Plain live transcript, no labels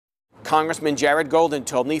Congressman Jared Golden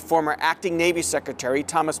told me former acting Navy Secretary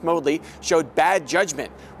Thomas Modly showed bad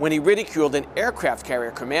judgment when he ridiculed an aircraft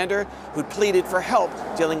carrier commander who pleaded for help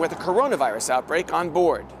dealing with a coronavirus outbreak on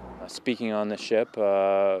board. Speaking on the ship,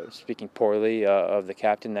 speaking poorly of the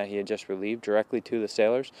captain that he had just relieved directly to the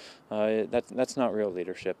sailors, that's not real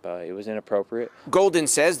leadership. It was inappropriate. Golden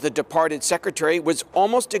says the departed secretary was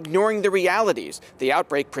almost ignoring the realities the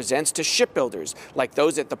outbreak presents to shipbuilders, like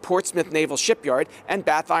those at the Portsmouth Naval Shipyard and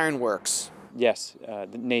Bath Iron Works. Yes,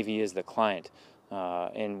 the Navy is the client,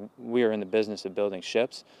 and we are in the business of building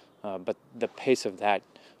ships, but the pace of that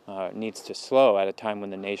needs to slow at a time when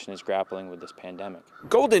the nation is grappling with this pandemic.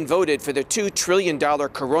 Golden voted for the $2 trillion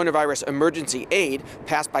coronavirus emergency aid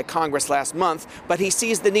passed by Congress last month, but he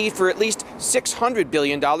sees the need for at least $600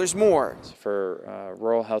 billion more. For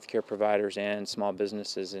rural healthcare providers and small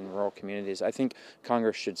businesses in rural communities, I think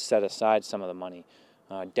Congress should set aside some of the money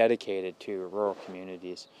dedicated to rural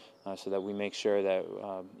communities so that we make sure that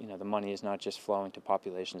the money is not just flowing to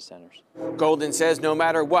population centers. Golden says no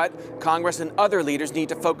matter what, Congress and other leaders need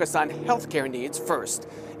to focus on health care needs first.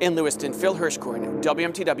 In Lewiston, Phil Hirschkorn,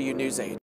 WMTW News 8.